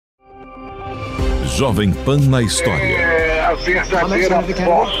Jovem Pan na história. A verdadeira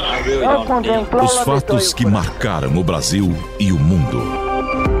força. Os fatos que marcaram o Brasil e o mundo.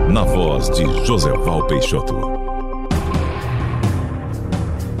 Na voz de Joseval Peixoto.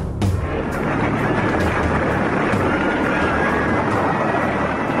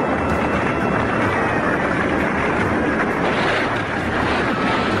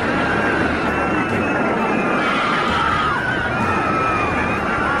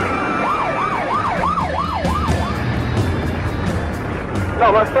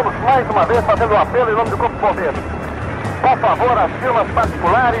 Nós estamos mais uma vez fazendo um apelo em nome do Corpo de Bombeiros. Por favor, as firmas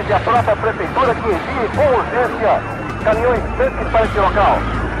particulares e a própria prefeitura que enviem com urgência caminhões tanques para esse local.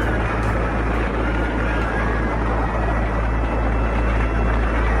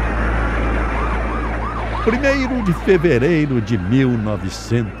 Primeiro de fevereiro de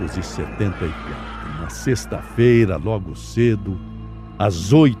 1974, uma sexta-feira, logo cedo,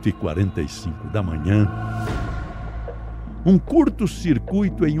 às 8h45 da manhã, um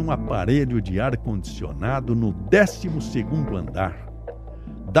curto-circuito em um aparelho de ar-condicionado no 12º andar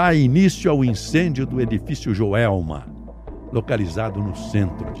dá início ao incêndio do edifício Joelma, localizado no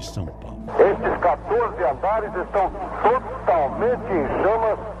centro de São Paulo. Estes 14 andares estão totalmente em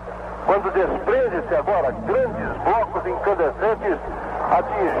chamas quando desprende-se agora grandes blocos incandescentes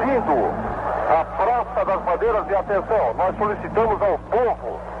atingindo a Praça das Bandeiras. E atenção, nós solicitamos ao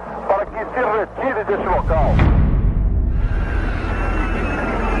povo para que se retire desse local.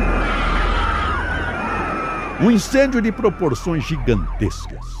 Um incêndio de proporções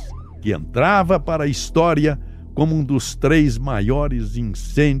gigantescas, que entrava para a história como um dos 3 maiores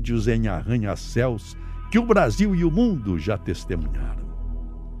incêndios em arranha-céus que o Brasil e o mundo já testemunharam.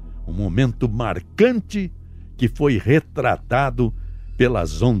 Um momento marcante que foi retratado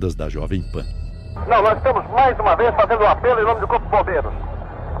pelas ondas da Jovem Pan. Nós estamos mais uma vez fazendo um apelo em nome do Corpo de Bombeiros.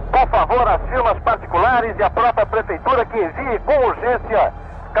 Por favor, as firmas particulares e a própria prefeitura que enviem com urgência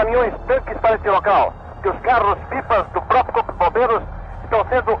caminhões tanques para esse local. Que os carros-pipas do próprio Corpo de Bombeiros estão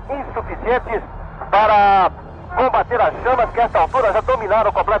sendo insuficientes para combater as chamas que a esta altura já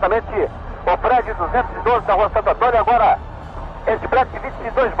dominaram completamente o prédio 212 da Rua Santo Antônio. Agora, esse prédio de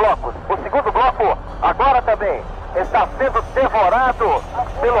 22 blocos. O segundo bloco, agora também, está sendo devorado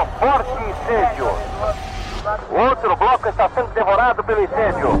pelo forte incêndio. O outro bloco está sendo devorado pelo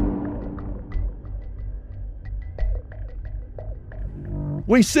incêndio.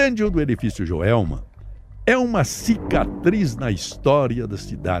 O incêndio do edifício Joelma é uma cicatriz na história da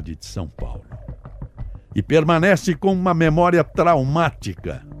cidade de São Paulo e permanece com uma memória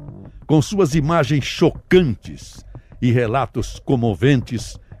traumática, com suas imagens chocantes e relatos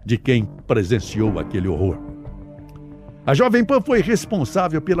comoventes de quem presenciou aquele horror. A Jovem Pan foi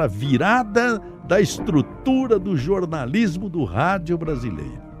responsável pela virada da estrutura do jornalismo do rádio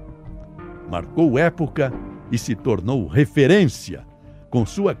brasileiro. Marcou época e se tornou referência com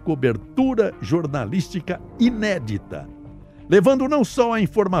sua cobertura jornalística inédita, levando não só a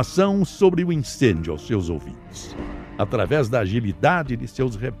informação sobre o incêndio aos seus ouvintes, através da agilidade de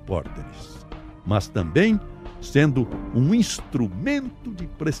seus repórteres, mas também sendo um instrumento de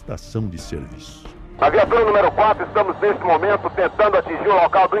prestação de serviço. A viatura número 4, estamos neste momento tentando atingir o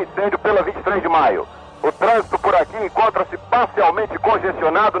local do incêndio pela 23 de maio. O trânsito por aqui encontra-se parcialmente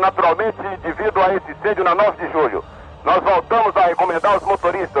congestionado, naturalmente devido a esse incêndio na 9 de julho. Nós voltamos a recomendar aos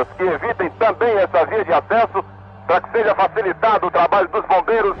motoristas que evitem também essa via de acesso para que seja facilitado o trabalho dos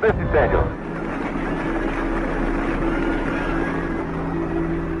bombeiros nesse incêndio.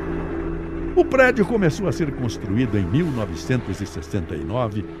 O prédio começou a ser construído em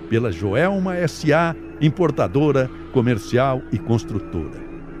 1969 pela Joelma S.A., importadora, comercial e construtora.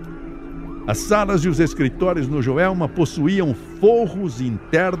 As salas e os escritórios no Joelma possuíam forros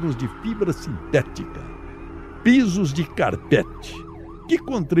internos de fibra sintética, pisos de carpete, que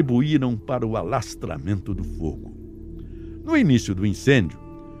contribuíram para o alastramento do fogo. No início do incêndio,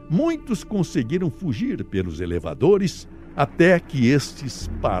 muitos conseguiram fugir pelos elevadores até que estes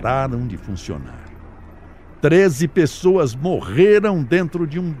pararam de funcionar. 13 pessoas morreram dentro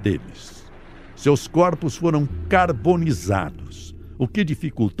de um deles. Seus corpos foram carbonizados, o que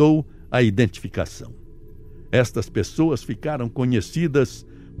dificultou a identificação. Estas pessoas ficaram conhecidas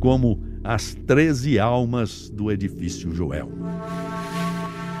como as 13 almas do edifício Joelma.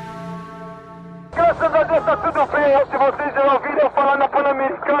 Graças a Deus está tudo bem. Se vocês já ouviram falar na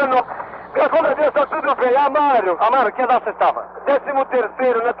Pan-Americano, graças a Deus está tudo bem. Amaro, que andar você estava?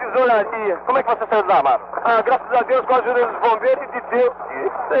 13º na tesouraria. Como é que você saiu lá, Amaro? Graças a Deus com a ajuda dos bombeiros e de Deus.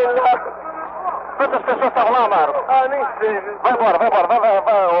 Sei lá. Quantas pessoas estavam lá, Amaro? Nem sei. Vai embora. O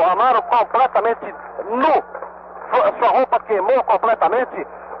Amaro completamente nu. Sua roupa queimou completamente.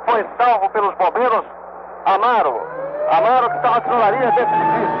 foi salvo pelos bombeiros Amaro. Amaro que estava na titularia desse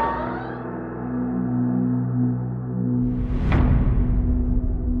edifício.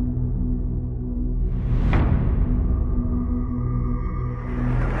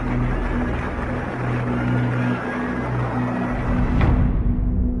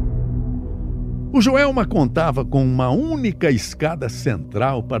 O Joelma contava com uma única escada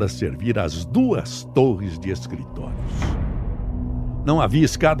central para servir as 2 torres de escritórios. Não havia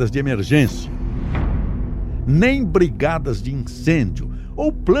escadas de emergência, nem brigadas de incêndio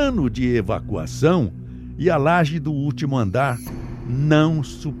ou plano de evacuação, e a laje do último andar não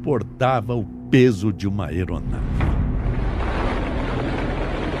suportava o peso de uma aeronave.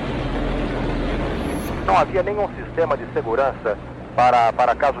 Não havia nenhum sistema de segurança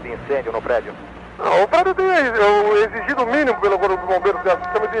para caso de incêndio no prédio. Não, o prédio tem o exigido mínimo pelo Corpo de Bombeiros, que é o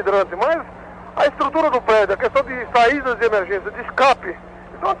sistema de hidrante, mas a estrutura do prédio, a questão de saídas de emergência, de escape,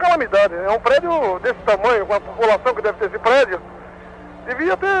 isso é uma calamidade. É um prédio desse tamanho, com a população que deve ter esse prédio,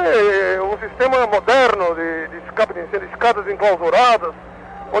 devia ter um sistema moderno de escape de incêndio, escadas enclausuradas,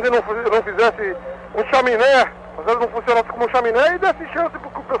 onde não fizesse um chaminé, às vezes não funcionasse como um chaminé e desse chance para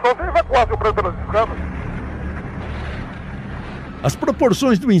que o pessoal se evacuasse o prédio pelas escadas. As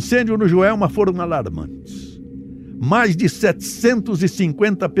proporções do incêndio no Joelma foram alarmantes. Mais de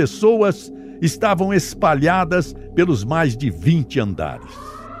 750 pessoas estavam espalhadas pelos mais de 20 andares.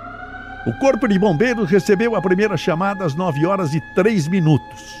 O Corpo de Bombeiros recebeu a primeira chamada às 9h03.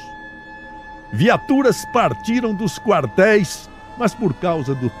 Viaturas partiram dos quartéis, mas por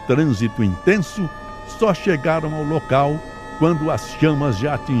causa do trânsito intenso, só chegaram ao local quando as chamas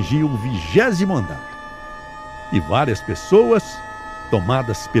já atingiam o 20º andar. E várias pessoas,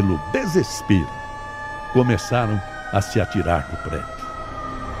 tomadas pelo desespero, começaram a se atirar do prédio.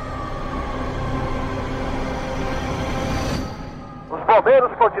 Os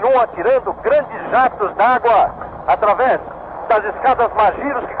bombeiros continuam atirando grandes jatos d'água através das escadas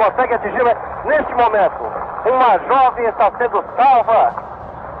Magiros que conseguem atingir. Neste momento, uma jovem está sendo salva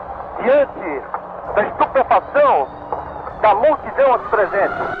diante da estupefação da multidão aqui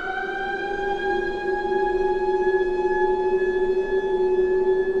presente.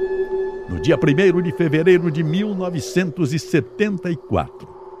 No dia 1º de fevereiro de 1974,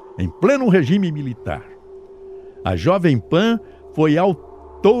 em pleno regime militar, a Jovem Pan foi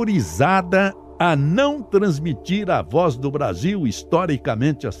autorizada a não transmitir a Voz do Brasil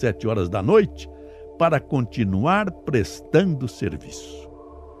historicamente às 7h para continuar prestando serviço.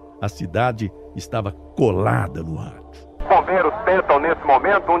 A cidade estava colada no rádio. Os bombeiros tentam, nesse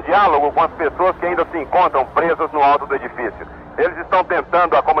momento, um diálogo com as pessoas que ainda se encontram presas no alto do edifício. Eles estão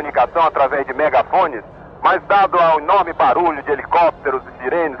tentando a comunicação através de megafones, mas dado ao enorme barulho de helicópteros, de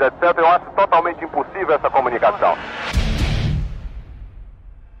sirenes, etc., eu acho totalmente impossível essa comunicação.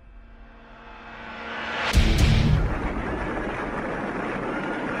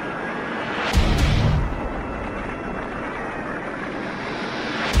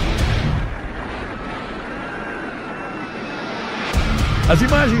 As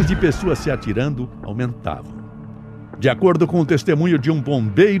imagens de pessoas se atirando aumentavam. De acordo com o testemunho de um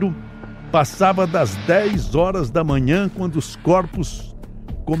bombeiro, passava das 10h da manhã quando os corpos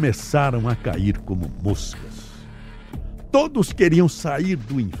começaram a cair como moscas. Todos queriam sair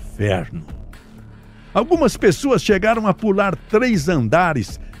do inferno. Algumas pessoas chegaram a pular 3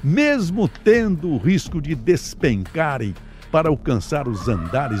 andares, mesmo tendo o risco de despencarem para alcançar os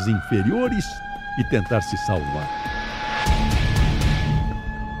andares inferiores e tentar se salvar.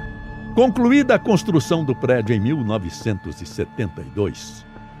 Concluída a construção do prédio em 1972,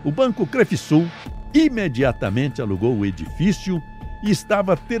 o Banco Crefisul imediatamente alugou o edifício e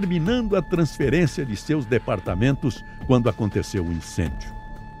estava terminando a transferência de seus departamentos quando aconteceu o incêndio.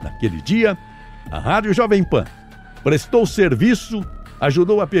 Naquele dia, a Rádio Jovem Pan prestou serviço,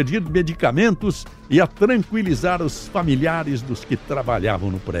 ajudou a pedir medicamentos e a tranquilizar os familiares dos que trabalhavam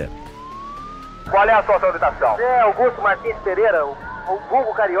no prédio. Qual é a sua solicitação? É Augusto Martins Pereira, o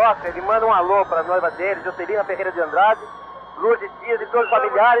vulgo carioca. Ele manda um alô para a noiva dele, Jocelina Ferreira de Andrade, Lourdes Dias e todos os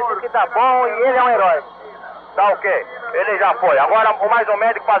familiares, diz que tá bom e ele é um herói. Tá ok, ele já foi. Agora mais um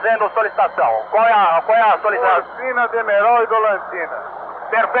médico fazendo solicitação. Qual é a solicitação? Morfina, Demerol e Dolantina.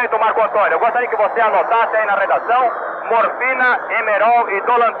 Perfeito, Marco Antônio. Eu gostaria que você anotasse aí na redação: morfina, Emerol e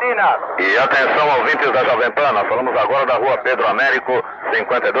Dolantina. E atenção, ouvintes da Jovem Pan, nós falamos agora da rua Pedro Américo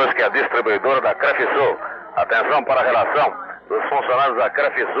 52, que é a distribuidora da Crefisul. Atenção para a relação dos funcionários da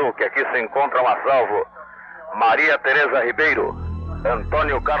Crefisul, que aqui se encontram a salvo: Maria Tereza Ribeiro,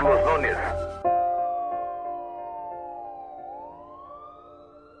 Antônio Carlos Nunes.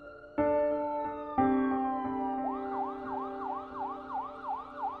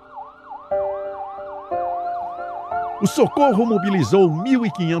 O socorro mobilizou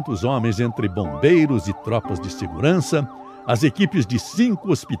 1.500 homens entre bombeiros e tropas de segurança, as equipes de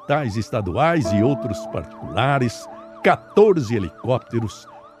 5 hospitais estaduais e outros particulares, 14 helicópteros,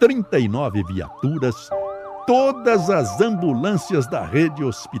 39 viaturas, todas as ambulâncias da rede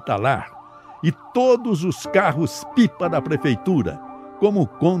hospitalar e todos os carros-pipa da prefeitura, como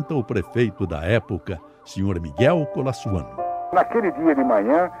conta o prefeito da época, senhor Miguel Colassuano. Naquele dia de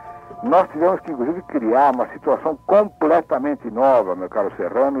manhã, nós tivemos que, inclusive, criar uma situação completamente nova, meu caro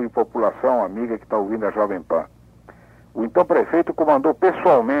Serrano e população amiga que está ouvindo a Jovem Pan. O então prefeito comandou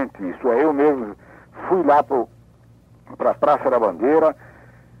pessoalmente, isso é, eu mesmo fui lá para a Praça da Bandeira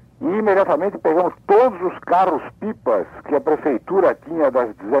e imediatamente pegamos todos os carros-pipas que a prefeitura tinha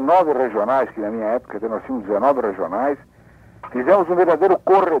das 19 regionais, que na minha época nós tínhamos 19 regionais, fizemos um verdadeiro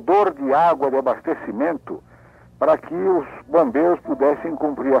corredor de água de abastecimento para que os bombeiros pudessem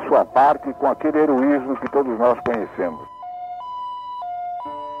cumprir a sua parte com aquele heroísmo que todos nós conhecemos.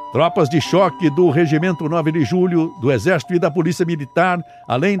 Tropas de choque do Regimento 9 de Julho, do Exército e da Polícia Militar,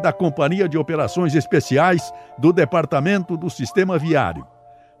 além da Companhia de Operações Especiais do Departamento do Sistema Viário,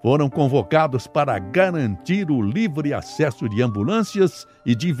 foram convocados para garantir o livre acesso de ambulâncias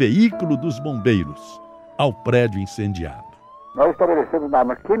e de veículo dos bombeiros ao prédio incendiado. Nós estabelecemos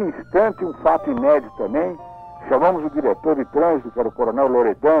naquele instante um fato inédito também. Chamamos o diretor de trânsito, que era o coronel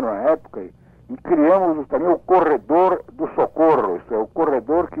Loredano na época, e criamos também o corredor do socorro, isso é, o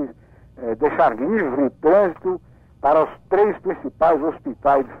corredor que deixar livre o trânsito para os 3 principais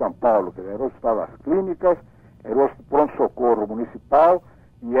hospitais de São Paulo, que era o Hospital das Clínicas, era o pronto-socorro municipal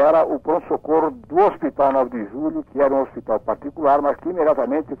e era o pronto-socorro do Hospital 9 de Julho, que era um hospital particular, mas que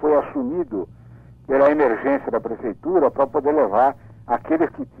imediatamente foi assumido pela emergência da prefeitura para poder levar aqueles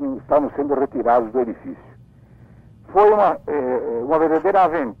que estavam sendo retirados do edifício. Foi uma verdadeira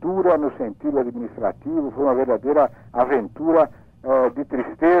aventura no sentido administrativo, foi uma verdadeira aventura de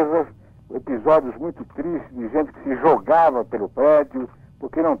tristezas, episódios muito tristes de gente que se jogava pelo prédio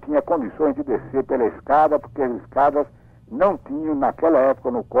porque não tinha condições de descer pela escada, porque as escadas não tinham, naquela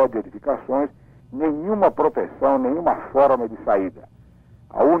época, no Código de Edificações, nenhuma proteção, nenhuma forma de saída.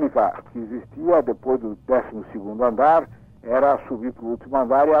 A única que existia, depois do 12º andar, era subir para o último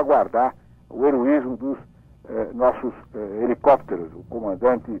andar e aguardar o heroísmo dos nossos helicópteros. O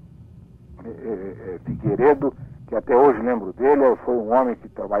comandante Figueiredo, que até hoje lembro dele, foi um homem que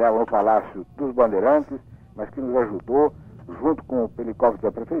trabalhava no Palácio dos Bandeirantes, mas que nos ajudou, junto com o helicóptero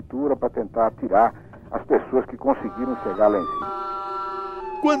da prefeitura, para tentar tirar as pessoas que conseguiram chegar lá em cima.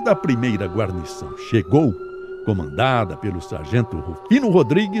 Quando a primeira guarnição chegou, comandada pelo sargento Rufino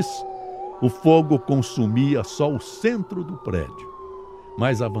Rodrigues, o fogo consumia só o centro do prédio,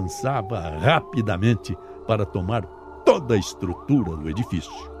 mas avançava rapidamente para tomar toda a estrutura do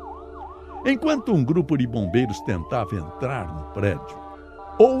edifício. Enquanto um grupo de bombeiros tentava entrar no prédio,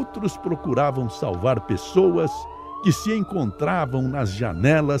 outros procuravam salvar pessoas que se encontravam nas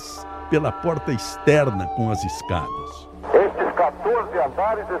janelas pela porta externa com as escadas. Estes 14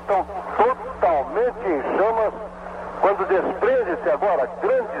 andares estão totalmente em chamas quando desprende-se agora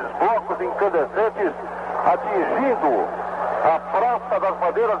grandes blocos incandescentes atingindo a Praça das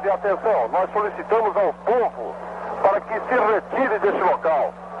Bandeiras. E atenção, nós solicitamos ao povo para que se retire desse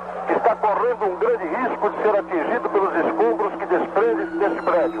local, que está correndo um grande risco de ser atingido pelos escombros que desprendem desse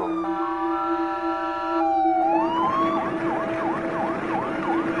prédio.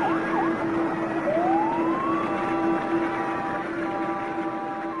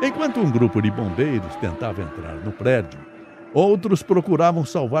 Enquanto um grupo de bombeiros tentava entrar no prédio, outros procuravam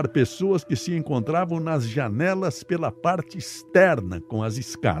salvar pessoas que se encontravam nas janelas pela parte externa com as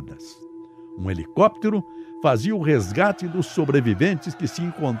escadas. Um helicóptero fazia o resgate dos sobreviventes que se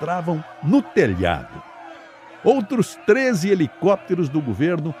encontravam no telhado. Outros 13 helicópteros do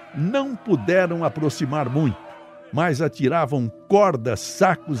governo não puderam aproximar muito, mas atiravam cordas,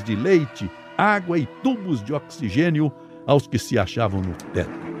 sacos de leite, água e tubos de oxigênio aos que se achavam no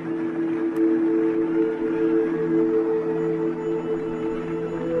teto.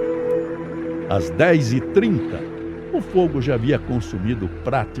 Às 10h30, o fogo já havia consumido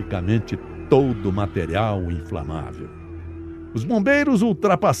praticamente todo o material inflamável. Os bombeiros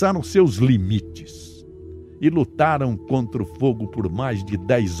ultrapassaram seus limites e lutaram contra o fogo por mais de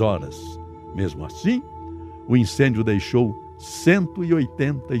 10 horas. Mesmo assim, o incêndio deixou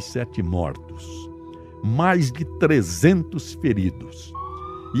 187 mortos, mais de 300 feridos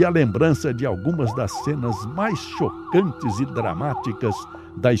e a lembrança de algumas das cenas mais chocantes e dramáticas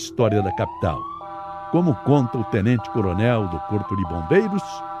da história da capital, como conta o tenente-coronel do Corpo de Bombeiros,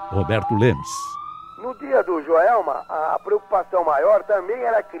 Roberto Lemes. No dia do Joelma, a preocupação maior também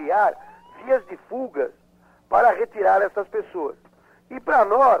era criar vias de fugas para retirar essas pessoas. E para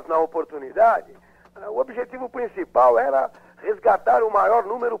nós, na oportunidade, o objetivo principal era resgatar o maior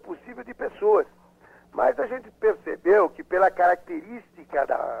número possível de pessoas. Mas a gente percebeu que pela característica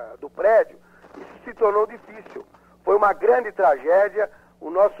do prédio, isso se tornou difícil. Foi uma grande tragédia, o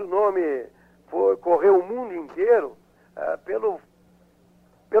nosso nome correu o mundo inteiro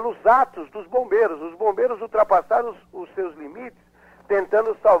pelos atos dos bombeiros. Os bombeiros ultrapassaram os seus limites,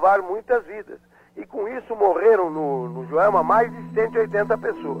 tentando salvar muitas vidas. E com isso morreram no Joelma mais de 180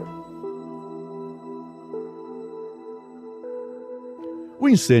 pessoas. O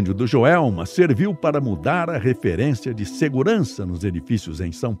incêndio do Joelma serviu para mudar a referência de segurança nos edifícios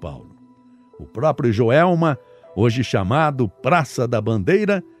em São Paulo. O próprio Joelma, hoje chamado Praça da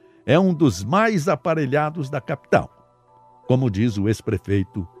Bandeira, é um dos mais aparelhados da capital, como diz o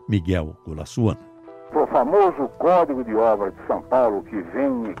ex-prefeito Miguel Colassuano. O famoso Código de Obras de São Paulo,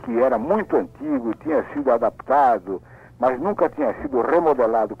 que era muito antigo, tinha sido adaptado, mas nunca tinha sido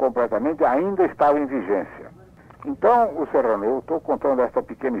remodelado completamente, ainda estava em vigência. Então, o Serrano, eu estou contando essa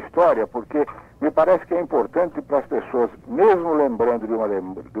pequena história porque me parece que é importante para as pessoas, mesmo lembrando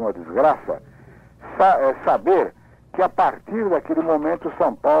de uma desgraça, saber que a partir daquele momento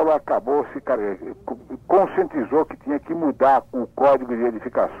São Paulo conscientizou que tinha que mudar o Código de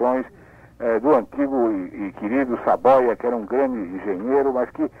Edificações do antigo e querido Saboia, que era um grande engenheiro, mas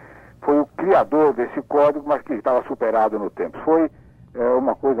que foi o criador desse código, mas que estava superado no tempo. Foi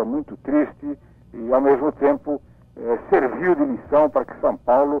uma coisa muito triste e, ao mesmo tempo, serviu de lição para que São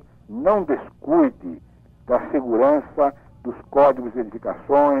Paulo não descuide da segurança, dos códigos de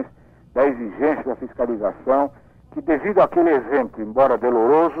edificações, da exigência da fiscalização, que devido àquele exemplo, embora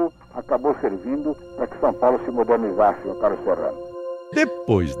doloroso, acabou servindo para que São Paulo se modernizasse, meu caro Serrano.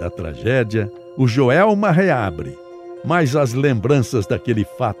 Depois da tragédia, o Joelma reabre, mas as lembranças daquele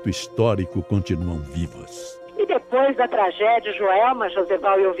fato histórico continuam vivas. E depois da tragédia, Joelma,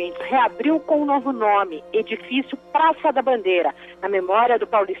 Joseval e ouvintes, reabriu com um novo nome, Edifício Praça da Bandeira, na memória do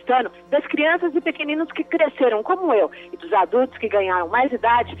paulistano, das crianças e pequeninos que cresceram como eu e dos adultos que ganharam mais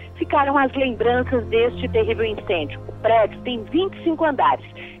idade, ficaram as lembranças deste terrível incêndio. O prédio tem 25 andares.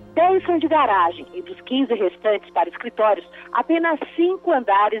 10 são de garagem e dos 15 restantes para escritórios, apenas 5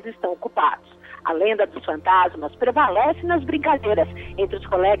 andares estão ocupados. A lenda dos fantasmas prevalece nas brincadeiras entre os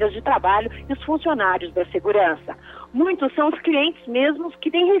colegas de trabalho e os funcionários da segurança. Muitos são os clientes mesmos que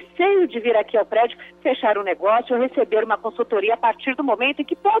têm receio de vir aqui ao prédio, fechar um negócio ou receber uma consultoria a partir do momento em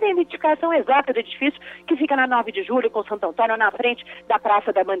que podem a identificação exata do edifício que fica na 9 de julho com Santo Antônio, na frente da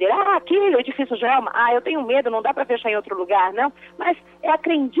Praça da Bandeira. Aqui o edifício Joelma, eu tenho medo, não dá para fechar em outro lugar, não. Mas é a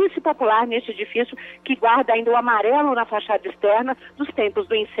crendice popular neste edifício que guarda ainda o amarelo na fachada externa dos tempos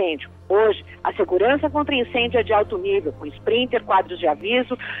do incêndio. Hoje, a segurança contra incêndio é de alto nível, com sprinter, quadros de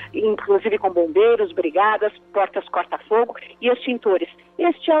aviso, inclusive com bombeiros, brigadas, portas corta-fogo e extintores.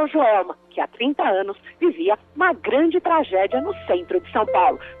 Este é o Joelma, que há 30 anos vivia uma grande tragédia no centro de São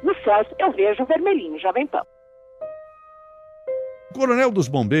Paulo. Nos céus eu vejo o vermelhinho Jovem Pan. Coronel dos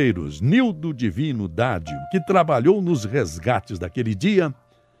Bombeiros, Nildo Divino Dádio, que trabalhou nos resgates daquele dia,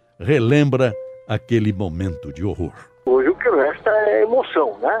 relembra aquele momento de horror. Hoje o que resta é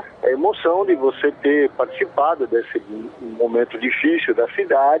emoção, né? É emoção de você ter participado desse momento difícil da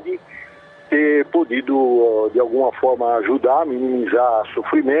cidade, ter podido, de alguma forma, ajudar a minimizar o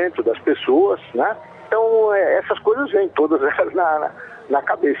sofrimento das pessoas, né? Então, essas coisas vêm todas na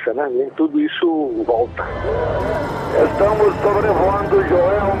cabeça, né? Nem tudo isso volta. Estamos sobrevoando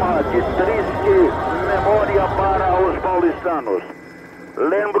Joelma, de triste memória para os paulistanos.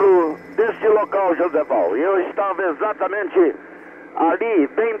 Lembro deste local, Joseval, e eu estava exatamente ali,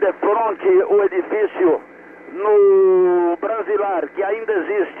 bem de frente, o edifício no Brasilar, que ainda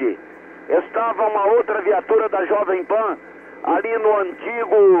existe. Estava uma outra viatura da Jovem Pan ali no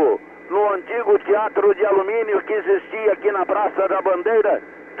antigo teatro de alumínio que existia aqui na Praça da Bandeira,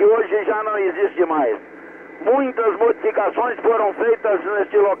 que hoje já não existe mais. Muitas modificações foram feitas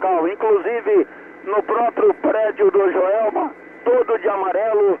neste local, inclusive no próprio prédio do Joelma, todo de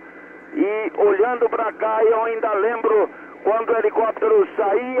amarelo, e olhando para cá eu ainda lembro quando o helicóptero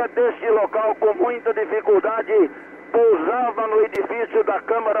saía deste local com muita dificuldade, pousava no edifício da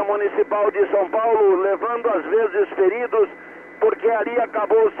Câmara Municipal de São Paulo, levando às vezes feridos, porque ali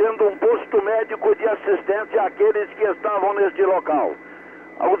acabou sendo um posto médico de assistência àqueles que estavam neste local.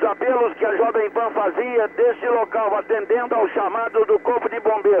 Os apelos que a Jovem Pan fazia deste local, atendendo ao chamado do Corpo de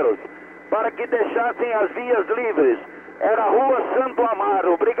Bombeiros, para que deixassem as vias livres, era a Rua Santo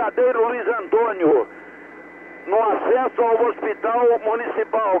Amaro, Brigadeiro Luiz Antônio, no acesso ao Hospital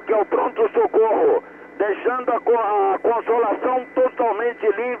Municipal, que é o Pronto Socorro, deixando a Consolação totalmente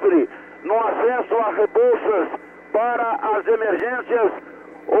livre no acesso a Rebouças para as emergências,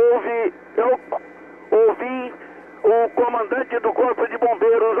 ouvi o comandante do Corpo de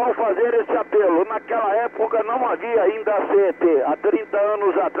Bombeiros ao fazer esse apelo. Naquela época não havia ainda a CET. Há 30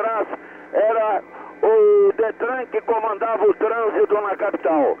 anos atrás era o Detran que comandava o trânsito na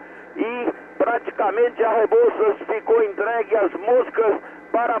capital. E praticamente a Rebouças ficou entregue às moscas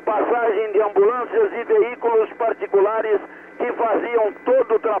para a passagem de ambulâncias e veículos particulares que faziam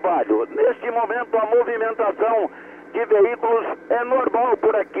todo o trabalho. Neste momento a movimentação de veículos é normal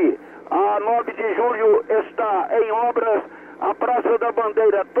por aqui. A 9 de julho está em obras, a Praça da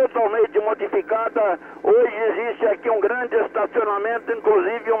Bandeira totalmente modificada. Hoje existe aqui um grande estacionamento,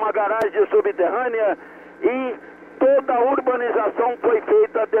 inclusive uma garagem subterrânea, e toda a urbanização foi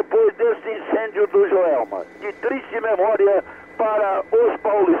feita depois desse incêndio do Joelma. De triste memória para os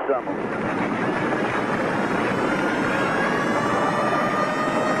paulistanos.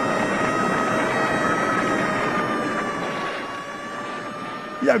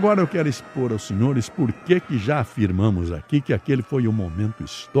 E agora eu quero expor aos senhores por que já afirmamos aqui que aquele foi um momento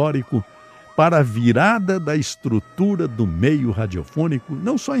histórico para a virada da estrutura do meio radiofônico,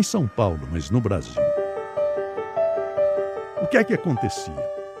 não só em São Paulo, mas no Brasil. O que é que acontecia?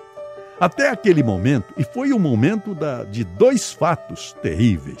 Até aquele momento, e foi o momento de dois fatos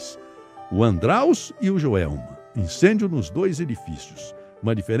terríveis, o Andraus e o Joelma, incêndio nos dois edifícios,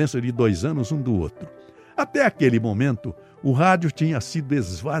 uma diferença de 2 anos um do outro. Até aquele momento, o rádio tinha sido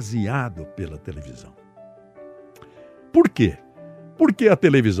esvaziado pela televisão. Por quê? Porque a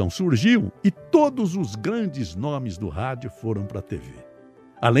televisão surgiu e todos os grandes nomes do rádio foram para a TV.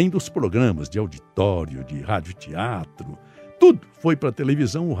 Além dos programas de auditório, de radioteatro, tudo foi para a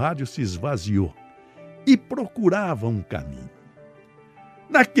televisão, o rádio se esvaziou e procurava um caminho.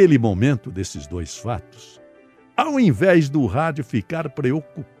 Naquele momento desses dois fatos, ao invés do rádio ficar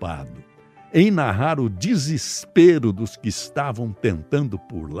preocupado em narrar o desespero dos que estavam tentando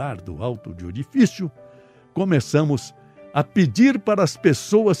pular do alto de um edifício, começamos a pedir para as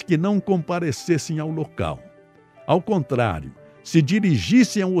pessoas que não comparecessem ao local. Ao contrário, se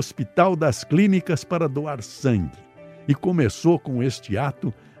dirigissem ao Hospital das Clínicas para doar sangue. E começou com este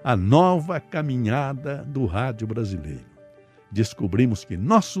ato a nova caminhada do rádio brasileiro. Descobrimos que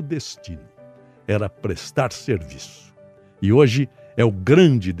nosso destino era prestar serviço. E hoje é o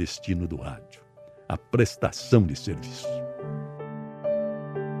grande destino do rádio, a prestação de serviço.